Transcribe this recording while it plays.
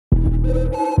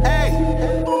Hey,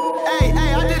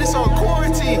 I did this on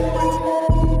quarantine.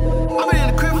 I've been in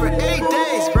the crib for 8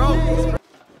 days, bro.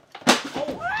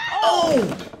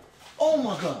 Oh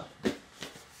my God.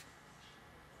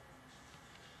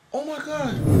 Oh my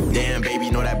God. Damn, baby,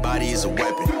 you know that body is a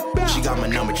weapon. She got my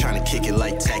number trying to kick it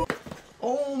like tech.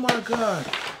 Oh my God.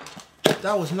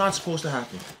 That was not supposed to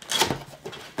happen.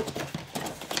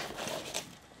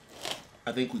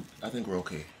 I think we're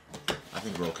okay. I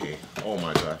think we're okay. Oh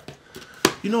my God.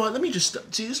 You know what? Let me just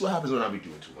see. This is what happens when I be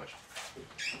doing too much.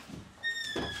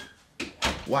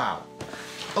 Wow.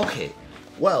 Okay.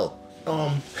 Well,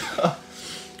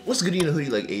 what's good in the hoodie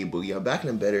like A Boogie? I'm back and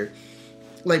I'm better.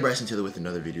 Like Bryson Tiller with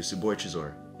another video. It's your boy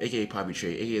Tresor, aka Poppy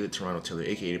Trey, aka the Toronto Tiller,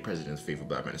 aka the President of the Faithful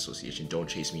Black Man Association. Don't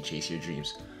chase me, chase your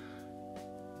dreams.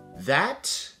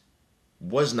 That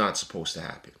was not supposed to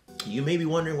happen. You may be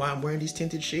wondering why I'm wearing these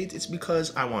tinted shades. It's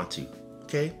because I want to.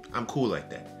 Okay? I'm cool like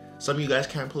that. Some of you guys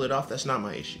can't pull it off. That's not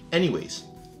my issue. Anyways,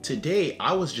 today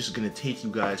I was just gonna take you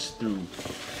guys through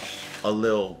a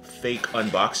little fake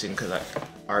unboxing, because I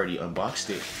already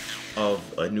unboxed it, of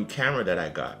a new camera that I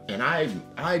got. And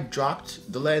I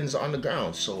dropped the lens on the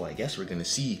ground, so I guess we're gonna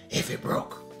see if it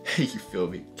broke. You feel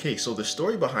me? Okay, so the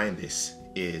story behind this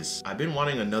is I've been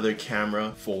wanting another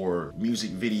camera for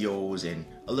music videos and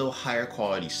a little higher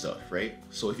quality stuff, right?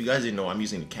 So if you guys didn't know, I'm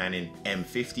using the Canon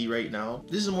M50 right now.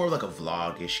 This is more like a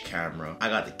vlog-ish camera. I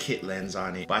got the kit lens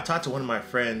on it, but I talked to one of my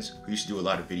friends who used to do a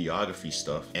lot of videography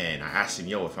stuff, and I asked him,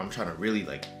 yo, if I'm trying to really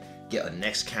like get a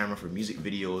next camera for music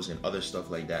videos and other stuff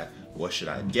like that, what should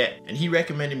I get? And he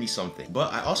recommended me something.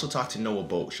 But I also talked to Noah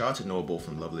Boat. Shout out to Noah Boat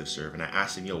from Love Live Serve, and I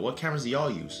asked him, yo, what cameras do y'all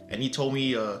use? And he told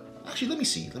me, actually, let me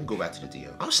see. Let me go back to the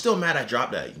DM. I'm still mad I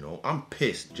dropped that, you know. I'm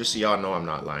pissed. Just so y'all know I'm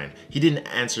not lying. He didn't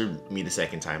answer me the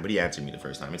second time, but he answered me the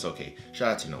first time. It's okay. Shout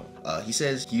out to Noah. He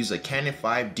says he used a Canon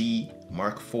 5D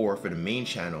Mark IV for the main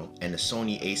channel and the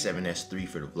Sony a7S III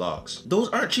for the vlogs. Those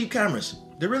aren't cheap cameras.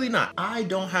 They're really not. I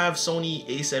don't have Sony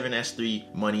a7S III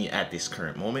money at this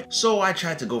current moment, so I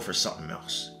tried to go for something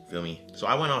else. Feel me? So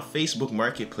I went on Facebook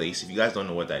Marketplace. If you guys don't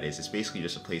know what that is, it's basically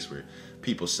just a place where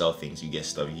people sell things. You get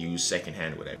stuff used,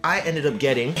 secondhand, whatever. I ended up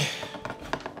getting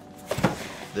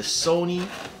the Sony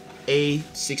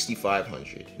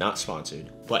a6500. Not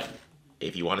sponsored, but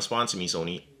if you want to sponsor me,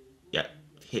 Sony, yeah,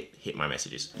 hit my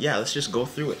messages. Yeah, let's just go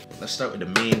through it. Let's start with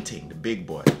the main thing, the big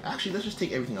boy. Actually, let's just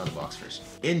take everything out of the box first.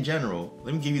 In general,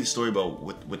 let me give you the story about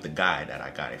with the guy that I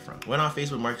got it from. Went on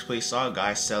Facebook Marketplace, saw a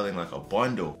guy selling like a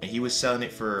bundle, and he was selling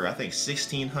it for, I think,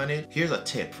 $1,600. Here's a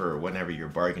tip for whenever you're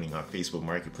bargaining on Facebook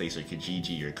Marketplace or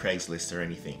Kijiji or Craigslist or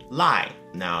anything. Lie.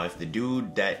 Now, if the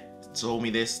dude that told me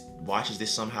this watches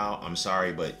this somehow, I'm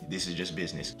sorry, but this is just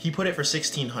business. He put it for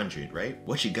 $1,600, right?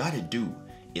 What you gotta do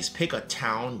is pick a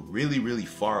town really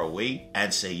far away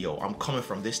and say, yo, I'm coming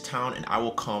from this town and I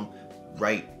will come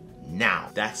right now.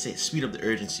 That's it. Speed up the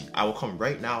urgency. I will come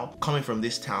right now, coming from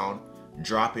this town.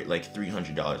 Drop it like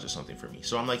 $300 or something for me.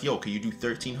 So I'm like, yo, can you do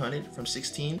 1,300 from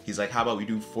 16? He's like, how about we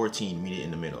do 14, meet it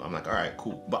in the middle? I'm like, all right,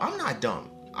 cool. But I'm not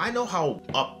dumb. I know how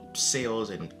up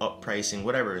sales and up pricing,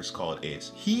 whatever it's called,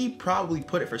 is. He probably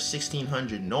put it for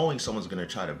 1,600 knowing someone's gonna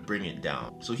try to bring it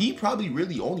down. So he probably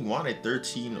really only wanted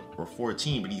 13 or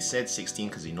 14, but he said 16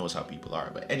 because he knows how people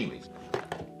are. But anyways,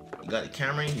 you got the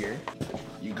camera in here.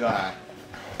 You got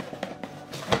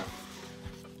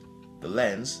the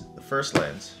lens, the first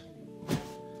lens.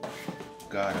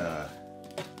 Got a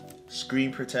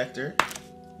screen protector.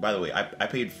 By the way, I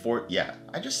paid yeah,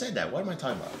 I just said that. What am I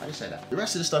talking about? I just said that. The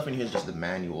rest of the stuff in here is just the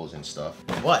manuals and stuff.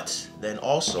 But then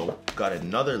also got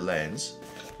another lens,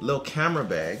 little camera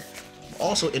bag.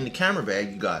 Also in the camera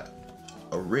bag, you got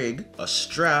a rig, a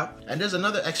strap, and there's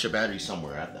another extra battery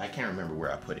somewhere. I can't remember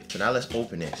where I put it. So now let's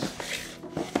open this.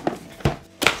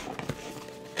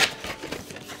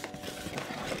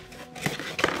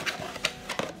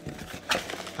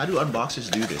 How do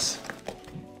unboxers do this?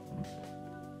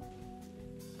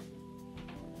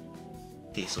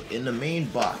 Okay, so in the main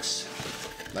box,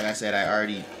 like I said, I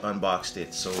already unboxed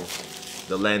it, so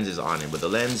the lens is on it, but the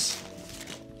lens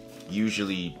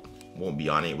usually won't be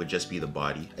on it. It would just be the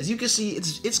body. As you can see,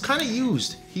 it's kind of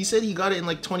used. He said he got it in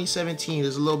like 2017.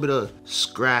 There's a little bit of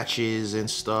scratches and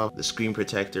stuff. The screen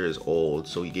protector is old,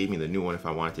 so he gave me the new one if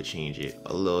I wanted to change it.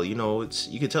 A little, you know,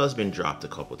 you can tell it's been dropped a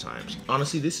couple times.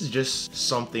 Honestly, this is just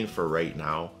something for right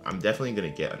now. I'm definitely gonna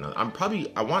get another.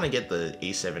 I want to get the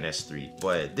a7S III,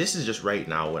 but this is just right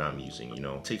now what I'm using, you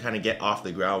know, to kind of get off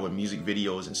the ground with music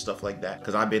videos and stuff like that,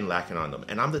 because I've been lacking on them.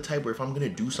 And I'm the type where if I'm gonna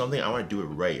do something, I want to do it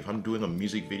right. If I'm doing a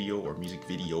music video or music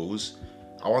videos,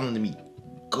 I want them to be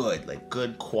good, like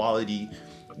good quality,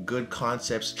 good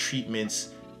concepts,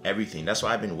 treatments, everything. That's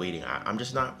why I've been waiting. I'm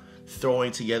just not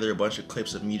throwing together a bunch of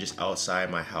clips of me just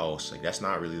outside my house. Like, that's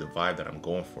not really the vibe that I'm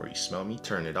going for. You smell me?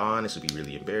 Turn it on. This would be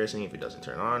really embarrassing if it doesn't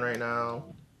turn on right now.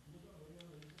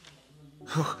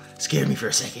 Scared me for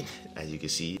a second. As you can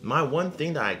see, my one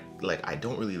thing that I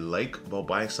don't really like about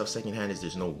buying stuff secondhand is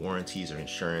there's no warranties or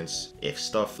insurance. If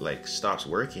stuff like stops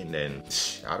working, then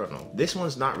I don't know. This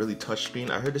one's not really touchscreen.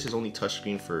 I heard this is only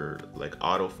touchscreen for like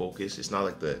autofocus. It's not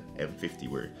like the M50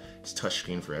 where it's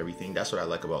touchscreen for everything. That's what I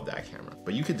like about that camera.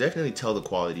 But you could definitely tell the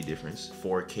quality difference.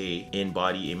 4K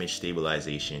in-body image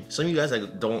stabilization. Some of you guys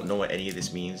don't know what any of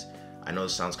this means. I know it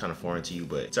sounds kind of foreign to you,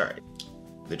 but it's all right.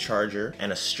 The charger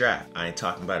and a strap. I ain't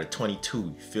talking about a 22,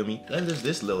 you feel me? Then there's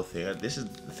this little thing. This is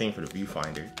the thing for the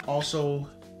viewfinder. Also,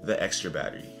 the extra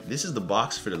battery. This is the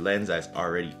box for the lens that's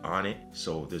already on it,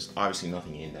 so there's obviously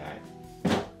nothing in that.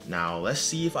 Now let's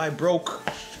see if I broke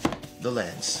the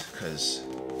lens, because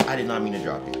I did not mean to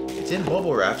drop it. It's in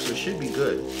bubble wrap, so it should be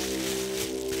good.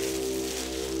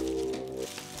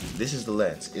 This is the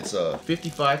lens. It's a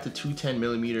 55 to 210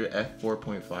 millimeter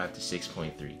f4.5 to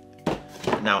 6.3.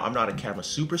 Now, I'm not a camera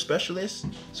super specialist,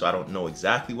 so I don't know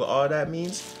exactly what all that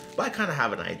means, but I kind of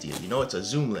have an idea. You know, it's a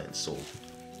zoom lens, so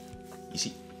you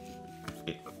see,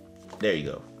 there you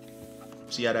go.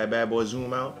 See how that bad boy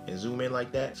zoom out and zoom in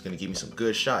like that? It's gonna give me some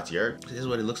good shots, you heard? This is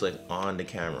what it looks like on the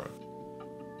camera.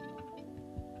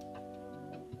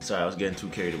 Sorry, I was getting too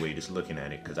carried away just looking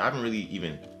at it, because I haven't really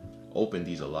even opened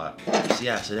these a lot. So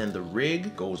yeah, so then the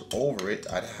rig goes over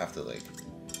it. I'd have to like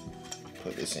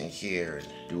put this in here and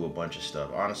do a bunch of stuff.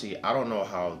 Honestly, I don't know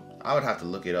how. I would have to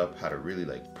look it up how to really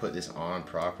like put this on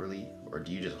properly, or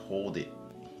do you just hold it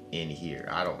in here?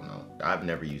 I don't know. I've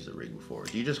never used a rig before.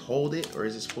 Do you just hold it, or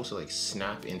is it supposed to like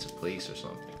snap into place or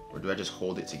something? Or do I just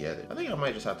hold it together? I think I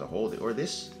might just have to hold it. Or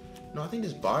this, no, I think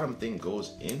this bottom thing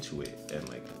goes into it and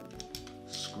like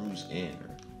screws in or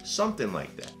something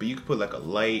like that. But you could put like a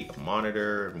light, a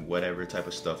monitor, whatever type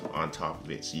of stuff on top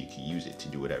of it so you can use it to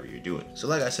do whatever you're doing. So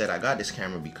like I said, I got this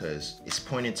camera because it's a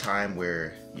point in time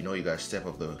where, you know, you gotta step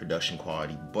up the production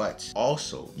quality, but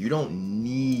also you don't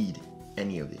need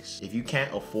any of this. If you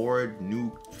can't afford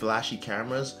new flashy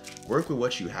cameras, work with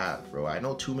what you have, bro. I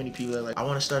know too many people are like, I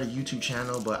want to start a YouTube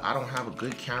channel, but I don't have a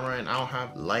good camera and I don't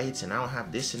have lights and I don't have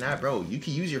this and that. Bro, you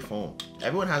can use your phone.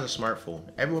 Everyone has a smartphone.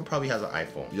 Everyone probably has an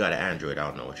iPhone. You got an Android, I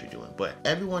don't know what you're doing, but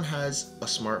everyone has a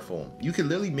smartphone. You can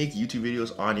literally make YouTube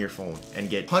videos on your phone and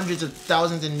get hundreds of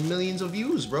thousands and millions of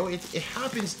views, bro. It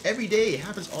happens every day. It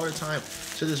happens all the time.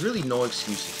 So there's really no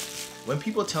excuses. When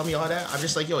people tell me all that, I'm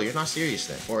just like, yo, you're not serious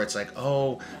then. Or it's like,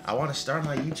 oh, I want to start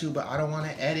my YouTube, but I don't want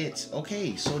to edit.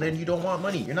 Okay, so then you don't want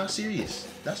money. You're not serious.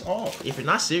 That's all. If you're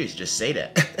not serious, just say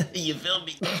that. You feel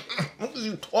me? What are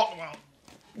you talking about?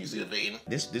 You see the thing?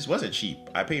 This wasn't cheap.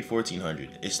 I paid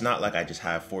 $1,400. It's not like I just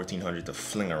have $1,400 to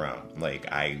fling around. Like,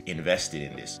 I invested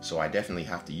in this. So I definitely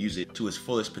have to use it to its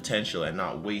fullest potential and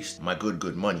not waste my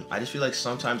good money. I just feel like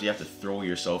sometimes you have to throw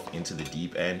yourself into the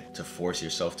deep end to force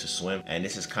yourself to swim. And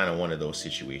this is kind of one of those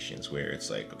situations where it's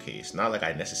like, okay, it's not like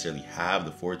I necessarily have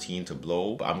the 14 to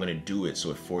blow, but I'm gonna do it so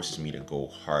it forces me to go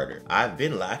harder. I've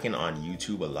been lacking on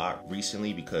YouTube a lot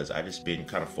recently because I just been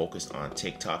kind of focused on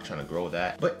TikTok, trying to grow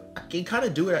that. But I can kind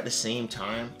of do it at the same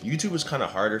time. YouTube is kind of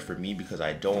harder for me because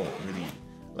I don't really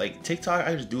like TikTok.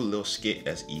 I just do a little skit,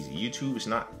 that's easy. YouTube is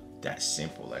not that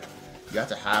simple. Like, you have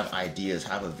to have ideas,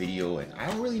 have a video, and I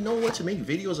don't really know what to make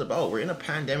videos about. We're in a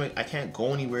pandemic. I can't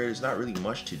go anywhere. There's not really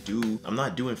much to do. I'm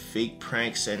not doing fake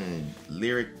pranks and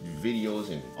lyric videos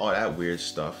and all that weird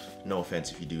stuff. No offense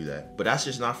if you do that, but that's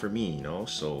just not for me, you know?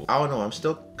 So I don't know, I'm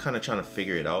still kind of trying to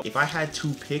figure it out. If I had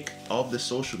to pick of the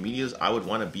social medias, I would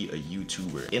want to be a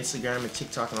YouTuber. Instagram and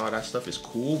TikTok and all that stuff is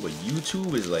cool, but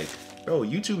YouTube is like, bro,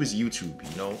 YouTube is YouTube,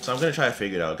 you know? So I'm gonna try to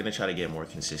figure it out. I'm gonna try to get more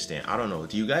consistent. I don't know,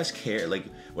 do you guys care? Like,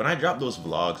 when I drop those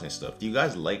vlogs and stuff, do you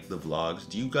guys like the vlogs?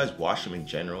 Do you guys watch them in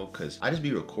general? Because I just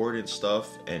be recording stuff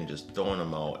and just throwing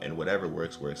them out, and whatever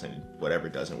works, and whatever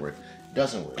doesn't work.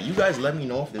 You guys let me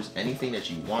know if there's anything that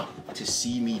you want to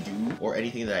see me do, or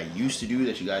anything that I used to do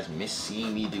that you guys miss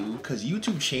seeing me do, because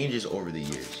YouTube changes over the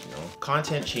years, you know?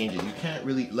 Content changes. You can't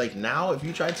really, like, now if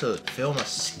you try to film a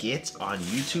skit on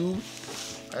YouTube,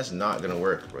 that's not gonna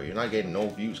work, bro. You're not getting no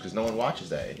views because no one watches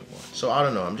that anymore. So I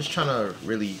don't know, I'm just trying to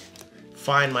really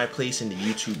find my place in the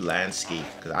YouTube landscape,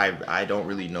 because I don't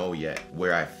really know yet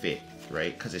where I fit,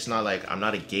 right? Because it's not like, I'm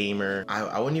not a gamer.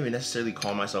 I wouldn't even necessarily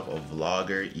call myself a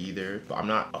vlogger either. But I'm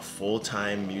not a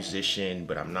full-time musician,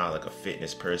 but I'm not like a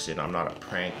fitness person. I'm not a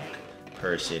prank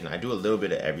person. I do a little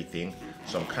bit of everything.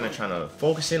 So I'm kind of trying to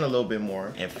focus in a little bit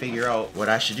more and figure out what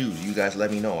I should do. You guys let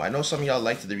me know. I know some of y'all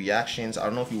liked the reactions. I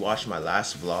don't know if you watched my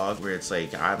last vlog where it's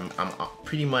like I'm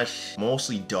pretty much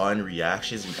mostly done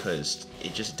reactions because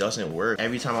it just doesn't work.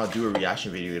 Every time I'll do a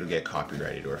reaction video, it'll get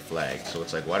copyrighted or flagged. So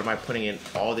it's like, why am I putting in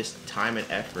all this time and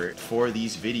effort for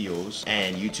these videos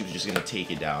and YouTube's just gonna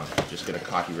take it down, just gonna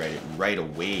copyright it right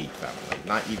away, fam. Like,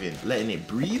 not even letting it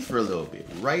breathe for a little bit,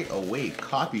 right away,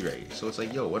 copyright. So it's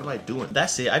like, yo, what am I doing?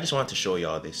 That's it. I just wanted to show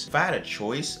y'all this. If I had a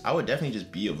choice, I would definitely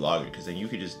just be a vlogger, because then you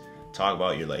could just talk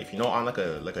about your life, you know, on like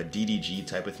a DDG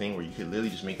type of thing where you could literally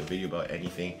just make a video about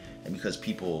anything, and because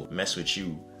people mess with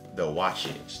you, they'll watch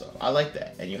it and stuff. I like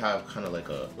that. And you have kind of like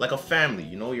a family,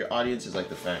 you know, your audience is like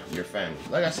your family.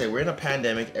 Like I said, we're in a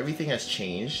pandemic, everything has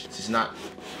changed. This is not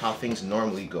how things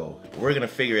normally go. We're gonna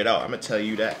figure it out, I'm gonna tell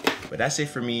you that. But that's it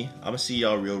for me. I'm gonna see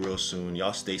y'all real soon.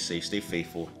 Y'all stay safe, stay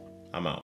faithful. I'm out.